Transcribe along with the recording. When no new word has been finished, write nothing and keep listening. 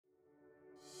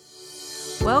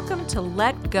Welcome to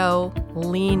Let Go,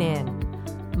 Lean In,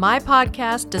 my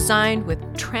podcast designed with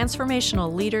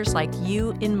transformational leaders like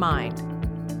you in mind.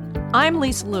 I'm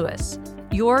Lisa Lewis,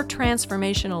 your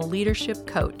transformational leadership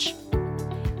coach.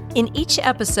 In each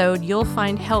episode, you'll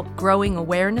find help growing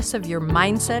awareness of your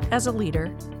mindset as a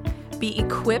leader, be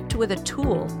equipped with a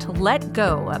tool to let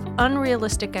go of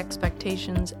unrealistic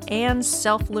expectations and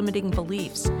self-limiting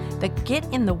beliefs that get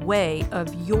in the way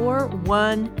of your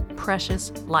one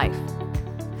precious life.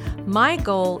 My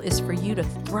goal is for you to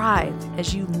thrive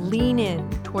as you lean in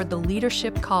toward the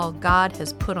leadership call God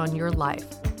has put on your life.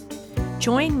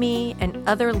 Join me and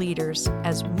other leaders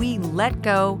as we let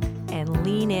go and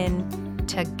lean in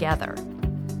together.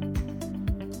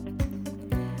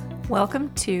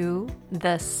 Welcome to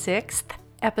the 6th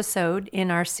episode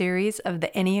in our series of the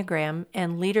Enneagram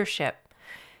and leadership.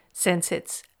 Since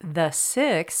it's the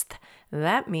 6th,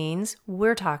 that means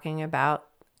we're talking about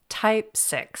Type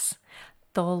 6,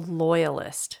 the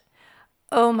loyalist.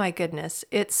 Oh my goodness,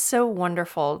 it's so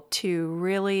wonderful to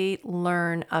really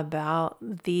learn about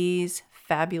these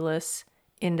fabulous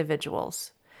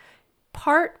individuals.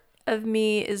 Part of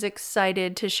me is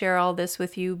excited to share all this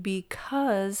with you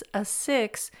because a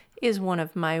 6 is one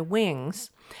of my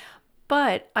wings.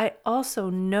 But I also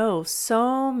know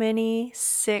so many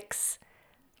 6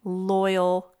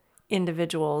 loyal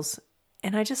individuals,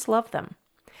 and I just love them.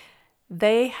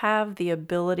 They have the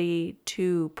ability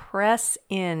to press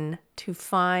in to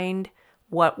find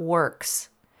what works.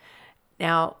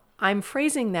 Now, I'm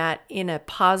phrasing that in a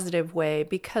positive way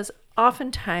because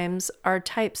oftentimes our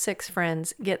Type 6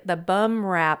 friends get the bum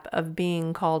rap of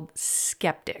being called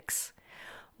skeptics.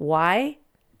 Why?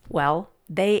 Well,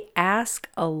 they ask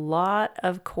a lot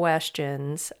of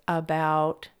questions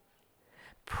about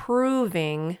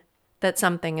proving that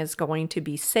something is going to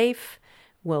be safe,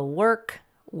 will work,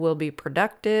 will be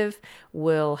productive,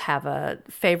 will have a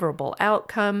favorable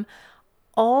outcome,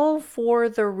 all for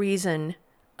the reason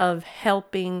of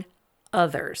helping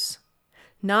others,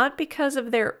 not because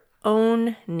of their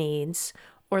own needs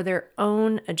or their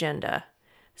own agenda.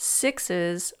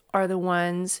 6s are the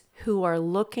ones who are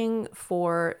looking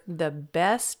for the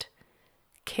best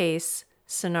case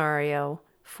scenario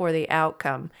for the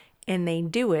outcome, and they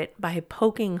do it by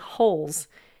poking holes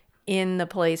in the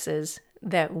places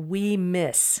that we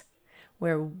miss,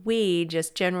 where we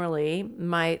just generally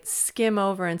might skim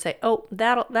over and say, "Oh,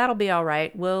 that'll be all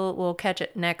right. We'll catch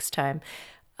it next time."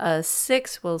 A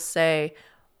 6 will say,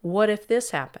 "What if this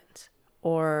happens?"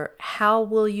 Or "How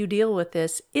will you deal with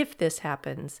this if this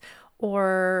happens?"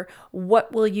 Or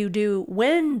 "What will you do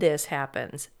when this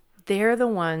happens?" They're the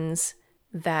ones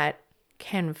that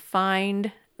can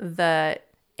find the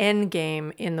end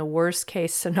game in the worst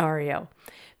case scenario.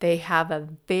 They have a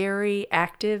very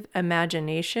active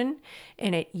imagination,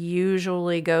 and it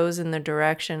usually goes in the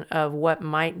direction of what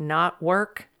might not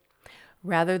work.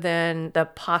 Rather than the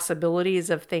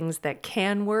possibilities of things that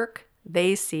can work,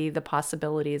 they see the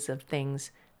possibilities of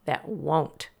things that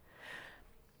won't.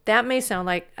 That may sound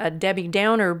like a Debbie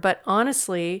Downer, but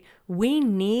honestly, we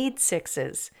need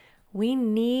 6s. We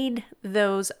need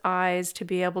those eyes to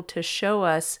be able to show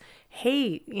us,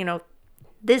 hey,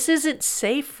 this isn't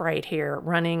safe right here,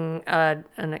 running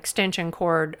an extension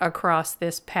cord across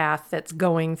this path that's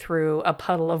going through a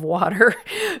puddle of water.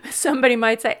 Somebody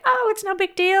might say, "Oh, it's no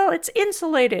big deal. It's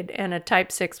insulated." And a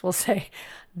Type 6 will say,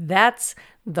 "That's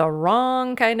the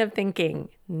wrong kind of thinking,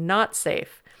 not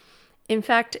safe." In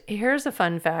fact, here's a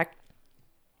fun fact.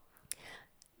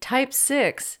 Type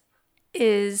 6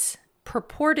 is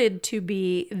purported to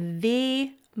be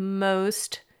the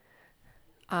most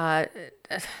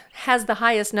has the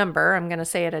highest number, I'm going to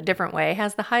say it a different way,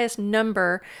 has the highest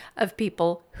number of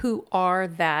people who are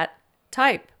that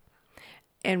type.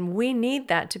 And we need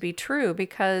that to be true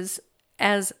because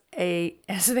as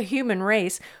the human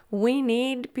race, we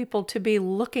need people to be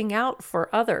looking out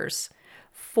for others,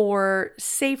 for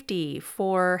safety,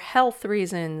 for health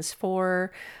reasons,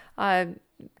 for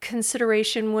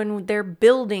consideration when they're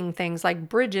building things like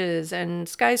bridges and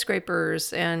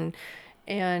skyscrapers and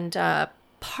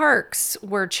parks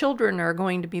where children are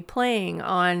going to be playing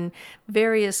on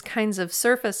various kinds of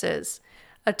surfaces.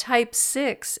 A Type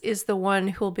 6 is the one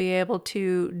who will be able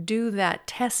to do that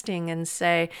testing and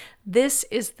say, this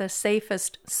is the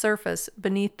safest surface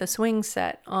beneath the swing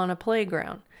set on a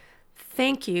playground.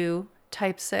 Thank you,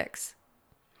 Type 6.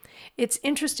 It's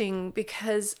interesting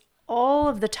because all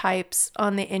of the types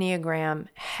on the Enneagram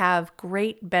have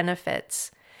great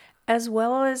benefits, as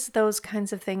well as those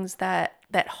kinds of things that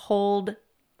hold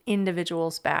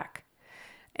individuals back.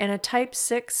 And a Type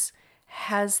 6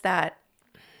 has that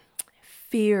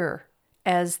fear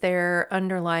as their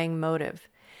underlying motive.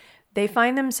 They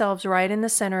find themselves right in the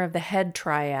center of the head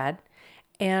triad,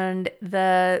 and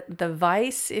the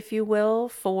vice, if you will,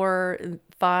 for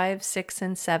 5, 6,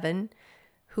 and 7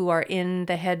 who are in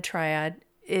the head triad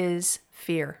is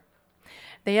fear.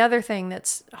 The other thing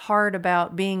that's hard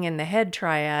about being in the head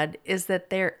triad is that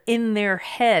they're in their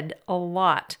head a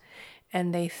lot,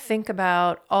 and they think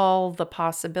about all the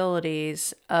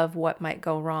possibilities of what might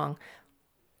go wrong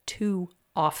too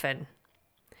often.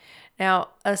 Now,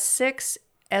 a 6,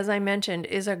 as I mentioned,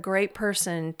 is a great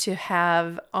person to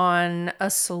have on a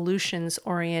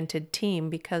solutions-oriented team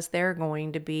because they're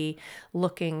going to be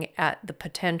looking at the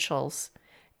potentials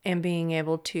and being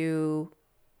able to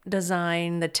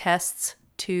design the tests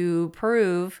to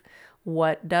prove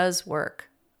what does work.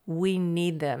 We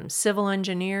need them. Civil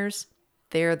engineers,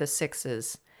 they're the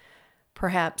 6s.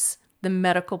 Perhaps the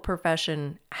medical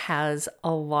profession has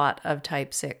a lot of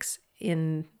type 6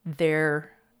 in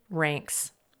their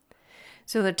ranks.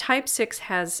 So the type 6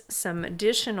 has some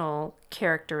additional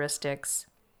characteristics.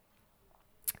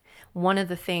 One of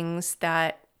the things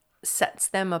that sets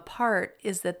them apart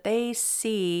is that they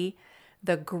see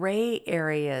the gray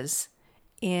areas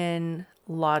in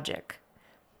logic.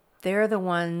 They're the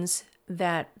ones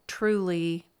that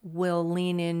truly will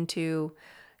lean into,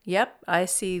 yep, I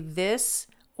see this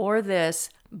or this,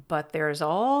 but there's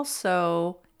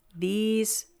also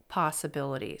these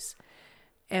possibilities.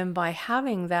 And by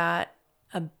having that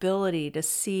ability to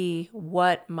see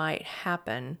what might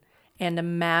happen and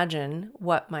imagine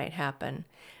what might happen,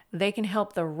 they can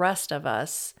help the rest of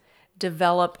us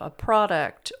develop a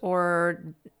product or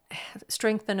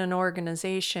strengthen an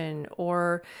organization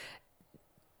or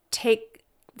take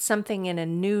something in a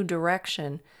new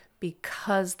direction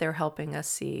because they're helping us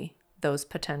see those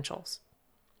potentials.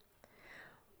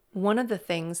 One of the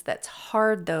things that's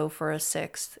hard, though, for a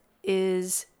 6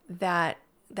 is that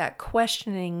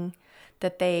questioning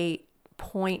that they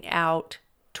point out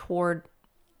toward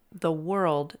the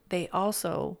world, they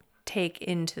also take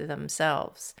into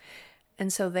themselves.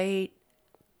 And so they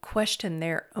question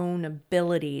their own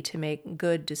ability to make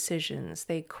good decisions.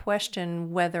 They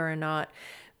question whether or not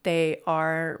they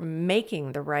are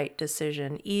making the right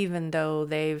decision, even though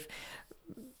they've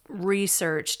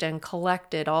researched and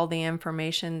collected all the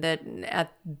information that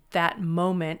at that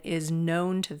moment is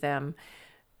known to them.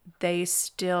 They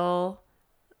still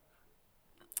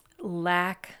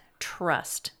lack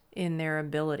trust in their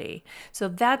ability. So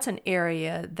that's an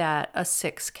area that a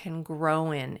 6 can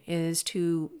grow in, is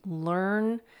to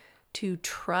learn to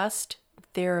trust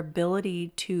their ability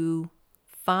to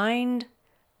find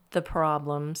the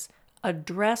problems,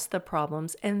 address the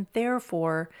problems, and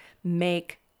therefore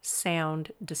make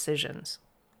sound decisions.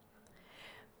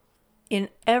 In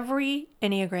every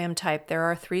Enneagram type, there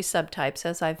are 3 subtypes,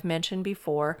 as I've mentioned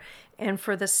before. And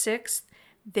for the 6th,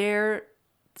 their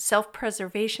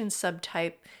self-preservation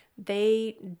subtype,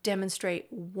 they demonstrate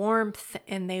warmth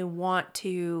and they want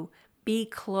to be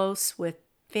close with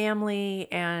family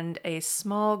and a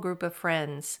small group of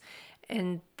friends.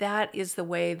 And that is the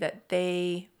way that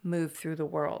they move through the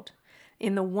world.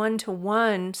 In the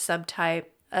 1-to-1 subtype,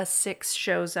 a 6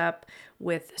 shows up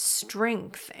with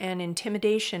strength and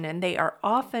intimidation, and they are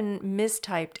often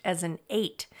mistyped as an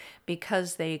 8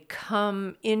 because they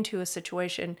come into a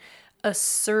situation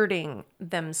asserting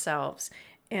themselves,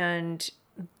 and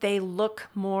they look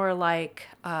more like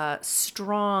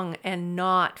strong and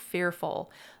not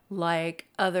fearful, like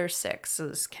other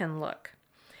 6s can look.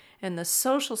 And the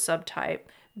social subtype,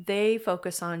 they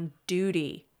focus on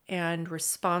duty and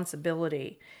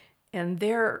responsibility. And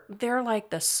they're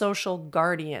like the social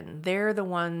guardian. They're the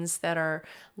ones that are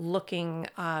looking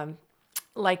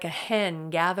like a hen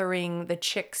gathering the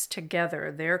chicks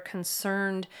together. They're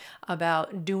concerned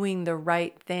about doing the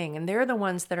right thing. And they're the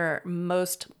ones that are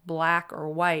most black or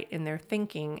white in their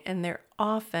thinking. And they're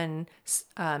often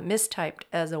mistyped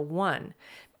as a 1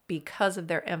 because of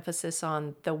their emphasis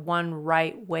on the one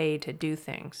right way to do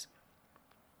things.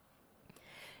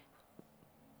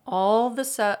 All of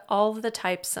the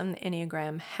types on the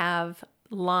Enneagram have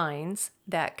lines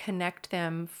that connect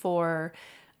them for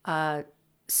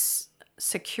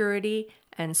security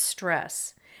and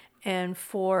stress. And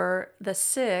for the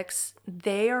 6,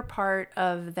 they are part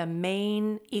of the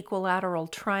main equilateral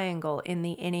triangle in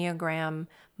the Enneagram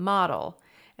model.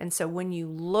 And so when you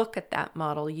look at that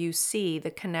model, you see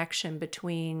the connection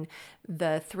between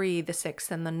the 3, the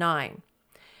 6, and the 9.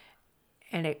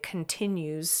 And it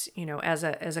continues, as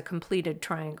a completed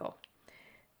triangle.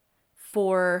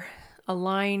 For a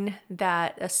line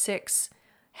that a 6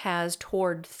 has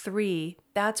toward 3,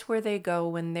 that's where they go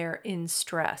when they're in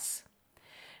stress.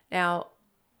 Now,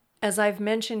 as I've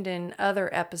mentioned in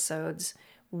other episodes,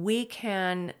 we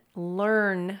can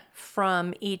learn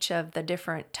from each of the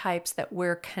different types that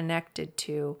we're connected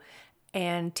to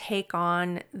and take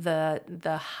on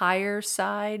the higher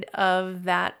side of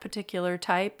that particular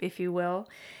type, if you will.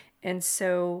 And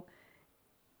so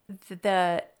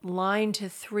the line to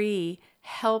 3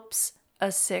 helps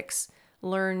a 6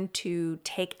 learn to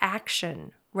take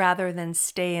action rather than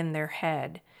stay in their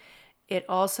head. It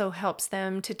also helps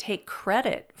them to take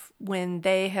credit when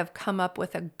they have come up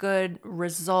with a good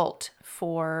result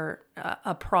for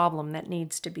a problem that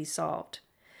needs to be solved.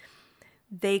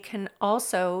 They can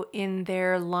also, in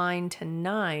their line to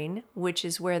 9, which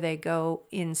is where they go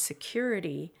in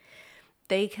security,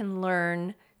 they can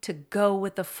learn to go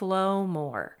with the flow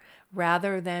more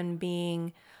rather than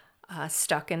being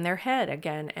stuck in their head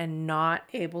again and not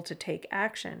able to take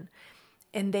action.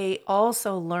 And they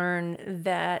also learn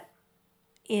that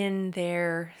in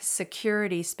their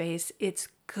security space, it's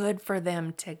good for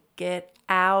them to get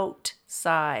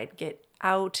outside, get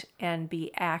out and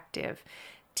be active,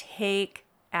 take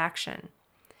action.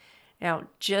 Now,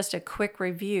 just a quick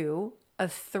review, a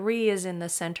 3 is in the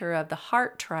center of the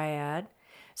heart triad.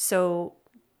 So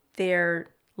they're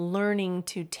learning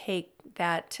to take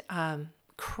that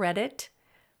credit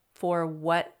for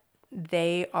what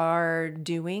they are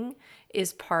doing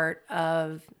is part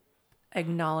of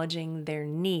acknowledging their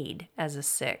need as a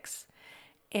 6.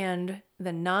 And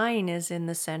the 9 is in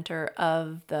the center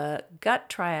of the gut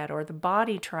triad or the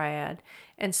body triad.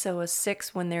 And so a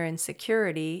 6, when they're in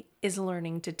security, is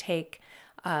learning to take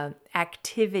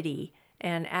activity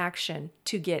and action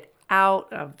to get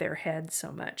out of their head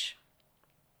so much.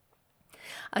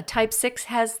 A type 6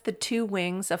 has the 2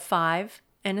 wings, a 5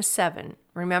 and a 7.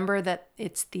 Remember that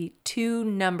it's the 2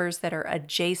 numbers that are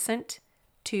adjacent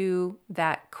to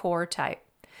that core type.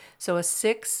 So a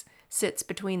 6 sits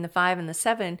between the 5 and the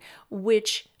 7,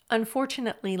 which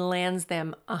unfortunately lands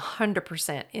them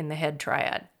 100% in the head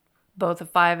triad. Both a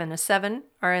 5 and a 7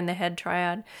 are in the head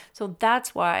triad. So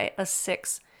that's why a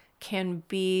 6 can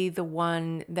be the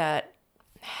one that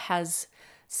has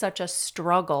such a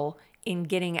struggle in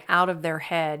getting out of their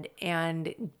head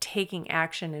and taking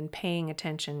action and paying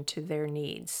attention to their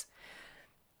needs.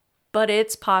 But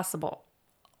it's possible.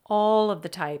 All of the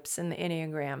types in the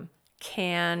Enneagram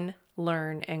can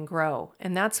learn and grow.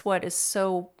 And that's what is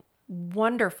so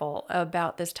wonderful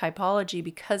about this typology,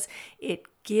 because it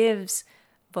gives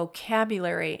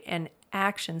vocabulary and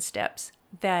action steps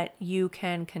that you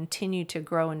can continue to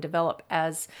grow and develop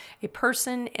as a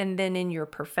person and then in your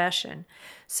profession.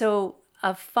 So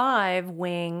a 5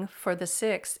 wing for the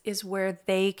 6 is where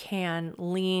they can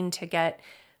lean to get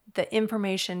the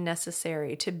information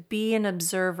necessary to be an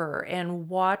observer and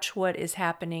watch what is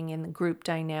happening in the group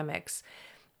dynamics.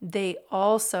 They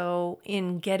also,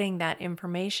 in getting that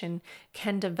information,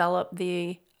 can develop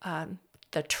the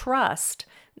trust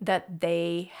that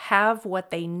they have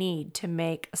what they need to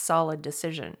make a solid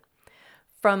decision.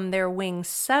 From their wing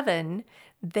 7,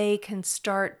 they can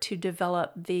start to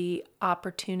develop the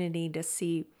opportunity to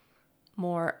see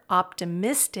more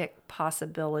optimistic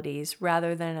possibilities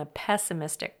rather than a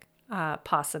pessimistic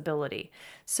possibility.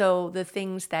 So the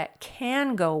things that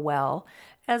can go well,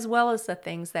 as well as the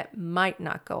things that might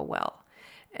not go well.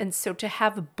 And so to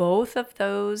have both of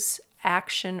those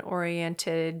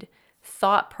action-oriented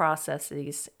thought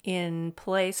processes in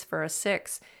place for a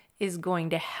 6 is going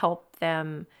to help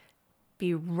them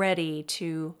be ready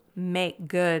to make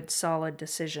good, solid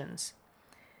decisions.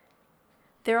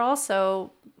 They're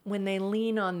also, when they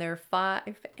lean on their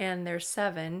 5 and their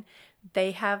 7,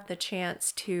 they have the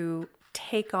chance to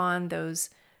take on those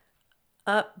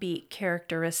upbeat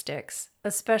characteristics,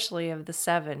 especially of the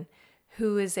 7,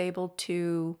 who is able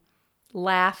to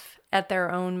laugh at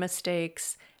their own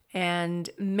mistakes and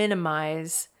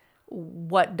minimize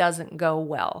what doesn't go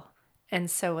well. And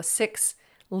so a 6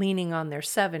 leaning on their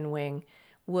 7 wing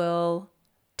will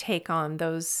take on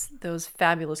those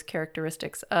fabulous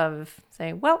characteristics of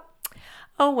saying, well,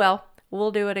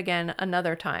 we'll do it again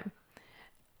another time.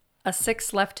 A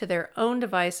 6 left to their own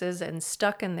devices and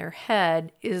stuck in their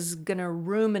head is going to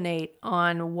ruminate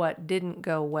on what didn't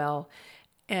go well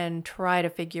and try to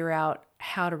figure out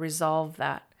how to resolve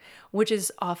that, which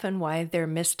is often why they're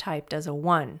mistyped as a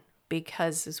 1.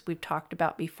 Because, as we've talked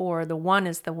about before, the 1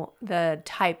 is the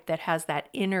type that has that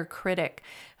inner critic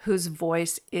whose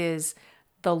voice is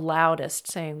the loudest,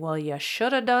 saying, well, you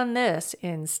should have done this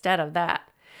instead of that.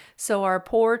 So our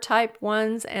poor type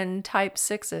 1s and type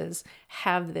 6s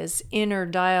have this inner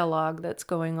dialogue that's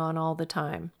going on all the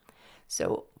time.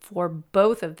 So for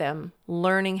both of them,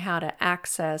 learning how to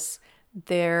access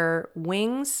their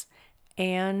wings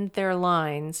and their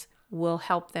lines will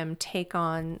help them take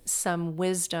on some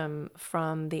wisdom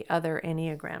from the other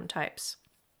Enneagram types.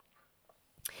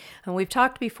 And we've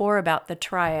talked before about the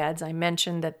triads. I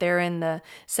mentioned that they're in the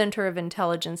center of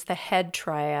intelligence, the head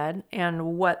triad,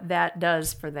 and what that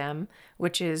does for them,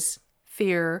 which is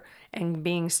fear and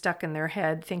being stuck in their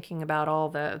head, thinking about all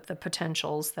the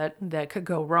potentials that could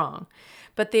go wrong.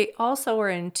 But they also are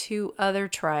in two other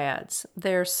triads.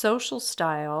 Their social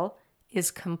style is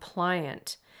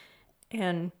compliant.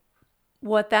 And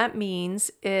what that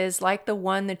means is like the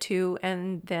 1, the 2,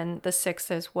 and then the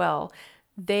 6 as well.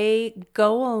 They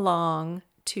go along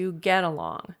to get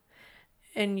along.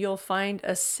 And you'll find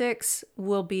a 6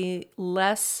 will be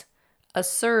less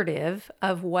assertive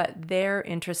of what they're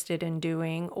interested in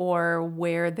doing or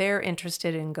where they're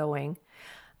interested in going,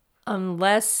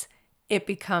 unless it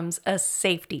becomes a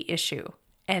safety issue.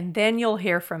 And then you'll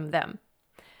hear from them.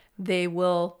 They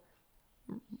will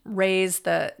raise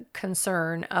the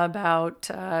concern about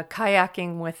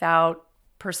kayaking without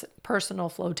personal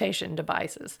flotation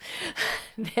devices.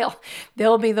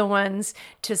 They'll be the ones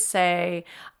to say,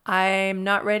 I'm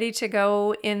not ready to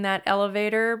go in that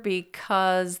elevator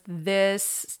because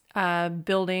this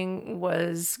building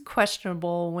was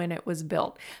questionable when it was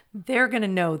built. They're going to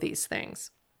know these things.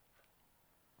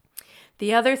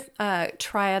 The other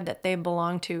triad that they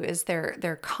belong to is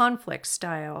their conflict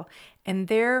style, and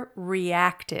they're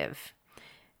reactive.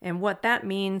 And what that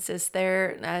means is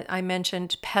I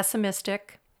mentioned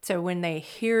pessimistic. So when they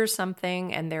hear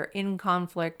something and they're in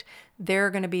conflict, they're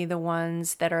going to be the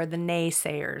ones that are the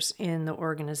naysayers in the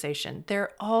organization.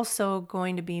 They're also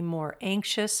going to be more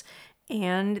anxious,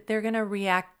 and they're going to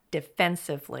react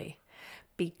defensively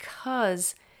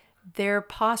because their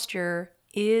posture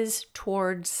is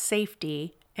towards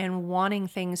safety and wanting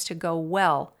things to go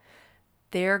well.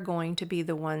 They're going to be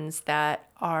the ones that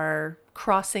are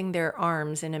crossing their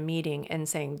arms in a meeting and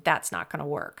saying, that's not going to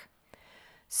work.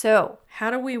 So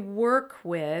how do we work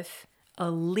with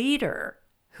a leader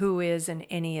who is an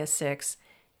Ennea 6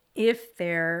 if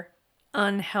they're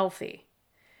unhealthy?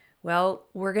 Well,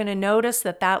 we're going to notice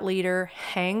that leader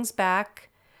hangs back,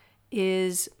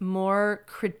 is more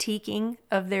critiquing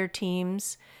of their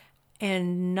teams,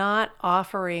 and not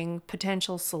offering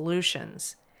potential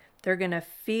solutions. They're going to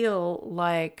feel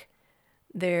like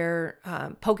they're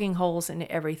poking holes in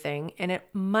everything, and it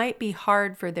might be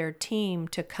hard for their team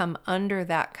to come under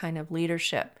that kind of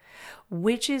leadership,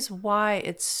 which is why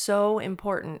it's so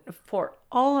important for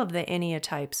all of the Ennea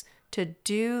types to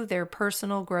do their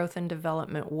personal growth and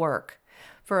development work.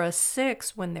 For a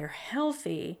 6, when they're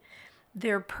healthy,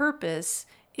 their purpose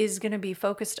is going to be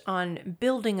focused on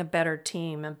building a better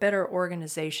team, a better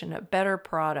organization, a better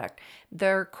product.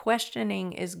 Their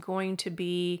questioning is going to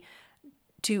be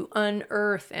to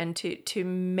unearth and to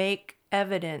make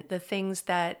evident the things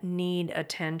that need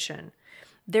attention.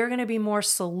 They're going to be more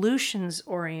solutions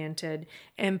oriented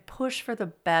and push for the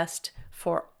best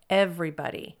for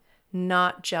everybody,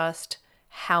 not just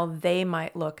how they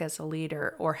might look as a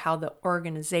leader or how the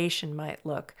organization might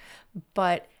look,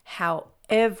 but how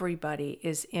everybody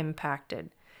is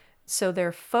impacted. So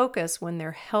their focus when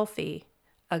they're healthy,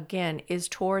 again, is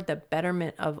toward the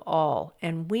betterment of all.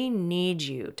 And we need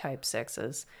you, type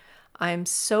 6s. I'm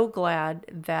so glad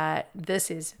that this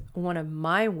is one of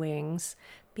my wings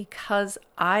because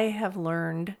I have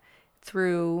learned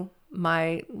through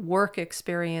my work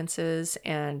experiences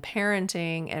and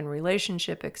parenting and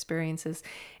relationship experiences,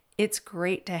 it's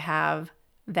great to have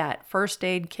that first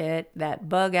aid kit, that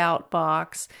bug out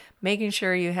box, making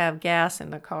sure you have gas in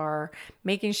the car,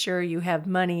 making sure you have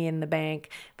money in the bank,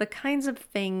 the kinds of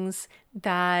things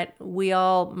that we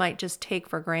all might just take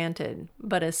for granted.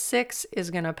 But a 6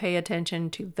 is going to pay attention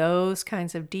to those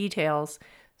kinds of details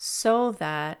so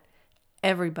that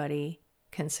everybody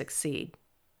can succeed.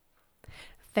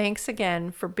 Thanks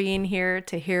again for being here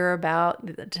to hear about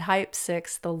the type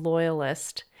 6, the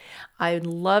loyalist. I'd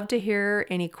love to hear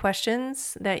any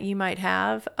questions that you might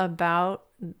have about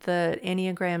the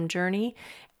Enneagram journey,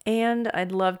 and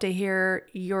I'd love to hear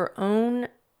your own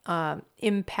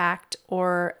impact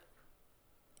or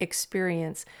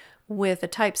experience with a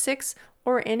type 6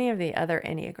 or any of the other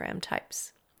Enneagram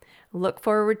types. Look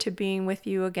forward to being with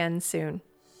you again soon.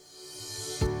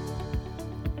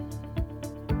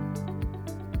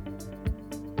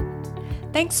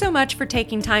 Thanks so much for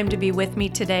taking time to be with me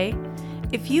today.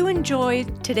 If you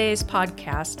enjoyed today's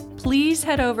podcast, please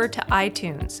head over to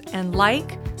iTunes and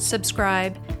like,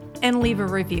 subscribe, and leave a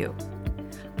review.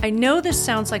 I know this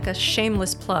sounds like a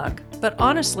shameless plug, but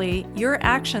honestly, your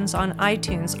actions on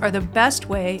iTunes are the best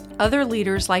way other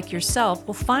leaders like yourself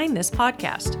will find this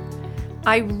podcast.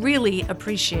 I really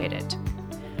appreciate it.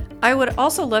 I would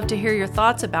also love to hear your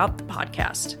thoughts about the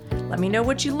podcast. Let me know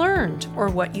what you learned or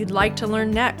what you'd like to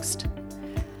learn next.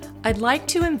 I'd like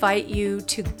to invite you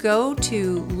to go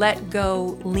to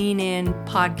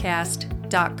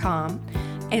letgoleaninpodcast.com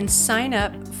and sign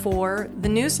up for the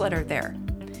newsletter there.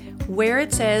 Where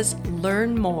it says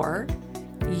Learn More,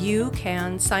 you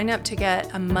can sign up to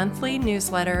get a monthly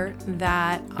newsletter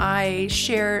that I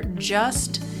share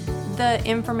just the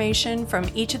information from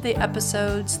each of the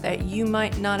episodes that you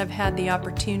might not have had the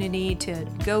opportunity to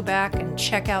go back and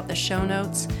check out the show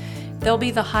notes. There'll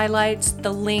be the highlights,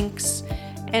 the links,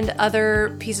 and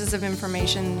other pieces of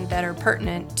information that are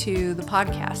pertinent to the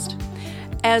podcast.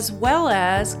 As well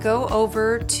as go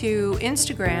over to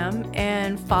Instagram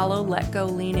and follow Let Go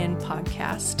Lean In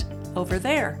Podcast over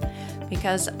there,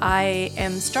 because I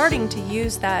am starting to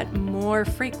use that more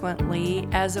frequently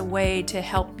as a way to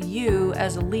help you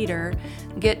as a leader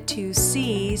get to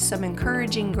see some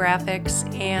encouraging graphics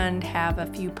and have a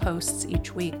few posts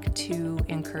each week to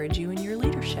encourage you in your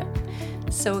leadership.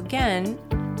 So again,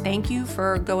 thank you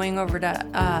for going over to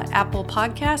Apple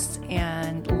Podcasts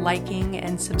and liking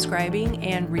and subscribing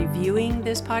and reviewing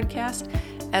this podcast,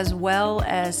 as well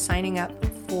as signing up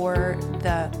for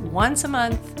the once a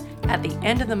month, at the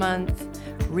end of the month,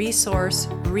 resource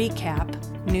recap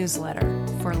newsletter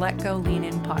for Let Go Lean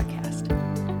In Podcast.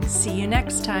 See you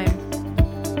next time.